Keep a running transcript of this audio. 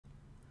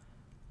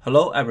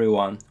Hello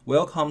everyone,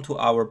 welcome to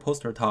our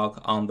poster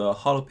talk on the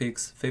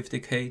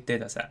Holopix50k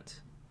dataset.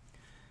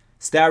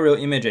 Stereo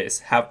images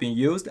have been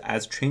used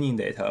as training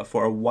data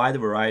for a wide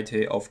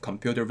variety of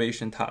computer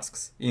vision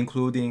tasks,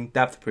 including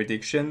depth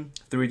prediction,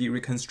 3D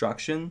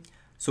reconstruction,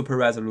 super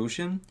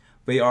resolution,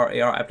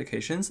 VR/AR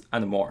applications,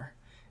 and more.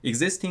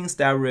 Existing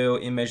stereo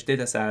image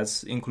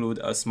datasets include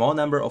a small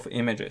number of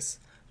images,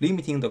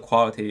 limiting the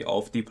quality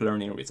of deep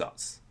learning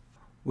results.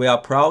 We are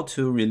proud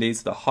to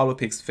release the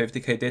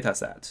Holopix50k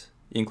dataset,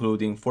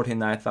 including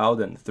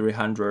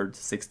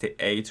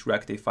 49,368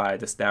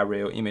 rectified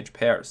stereo image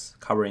pairs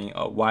covering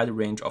a wide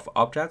range of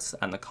objects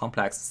and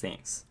complex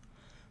scenes.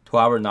 To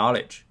our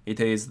knowledge, it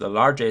is the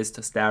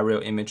largest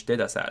stereo image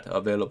dataset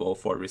available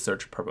for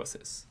research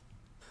purposes.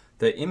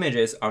 The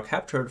images are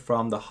captured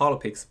from the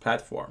Holopix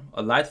platform,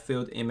 a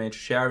light-field image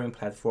sharing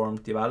platform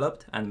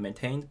developed and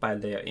maintained by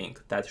Layer Inc.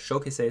 that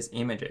showcases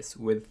images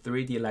with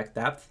 3D-like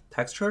depth,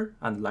 texture,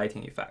 and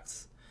lighting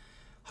effects.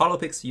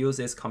 Holopix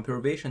uses computer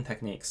vision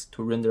techniques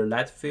to render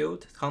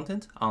light-field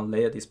content on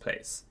layer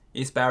displays,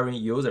 inspiring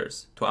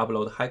users to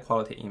upload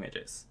high-quality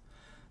images.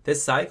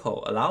 This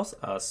cycle allows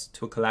us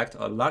to collect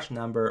a large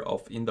number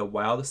of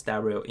in-the-wild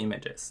stereo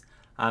images,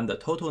 and the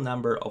total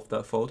number of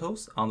the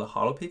photos on the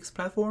Holopix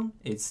platform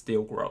is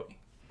still growing.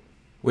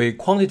 We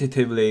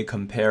quantitatively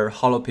compare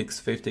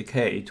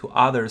Holopix50k to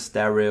other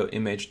stereo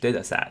image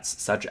datasets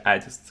such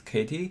as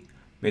KT,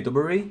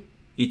 Middlebury,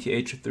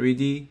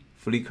 ETH3D,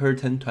 Flickr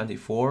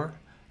 1024,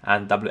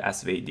 and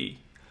WSVD.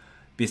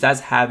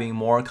 Besides having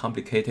more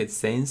complicated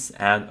scenes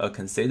and a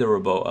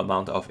considerable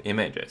amount of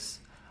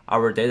images,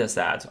 our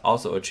dataset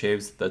also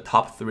achieves the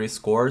top 3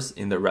 scores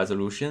in the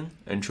resolution,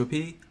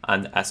 entropy,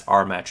 and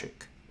SR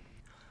metric.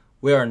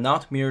 We are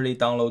not merely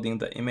downloading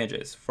the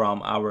images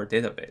from our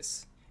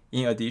database.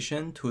 In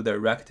addition to the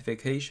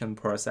rectification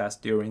process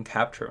during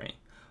capturing,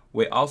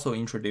 we also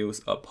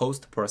introduce a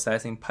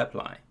post-processing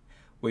pipeline.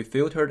 We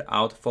filtered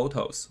out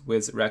photos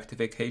with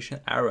rectification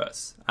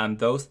errors and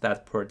those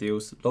that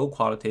produce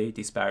low-quality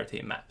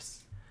disparity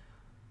maps.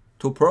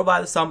 To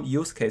provide some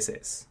use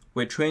cases,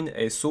 we trained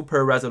a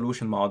super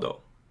resolution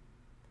model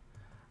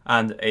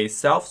and a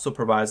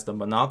self-supervised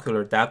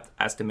monocular depth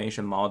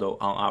estimation model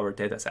on our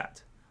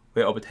dataset.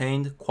 We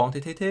obtained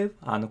quantitative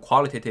and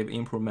qualitative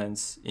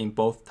improvements in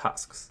both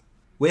tasks.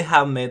 We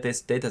have made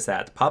this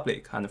dataset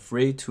public and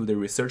free to the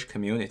research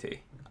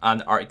community,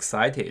 and are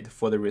excited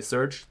for the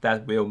research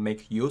that will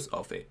make use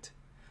of it.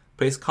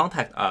 Please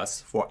contact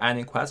us for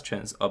any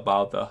questions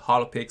about the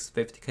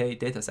Holopix50k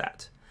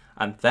dataset,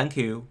 and thank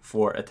you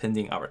for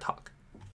attending our talk.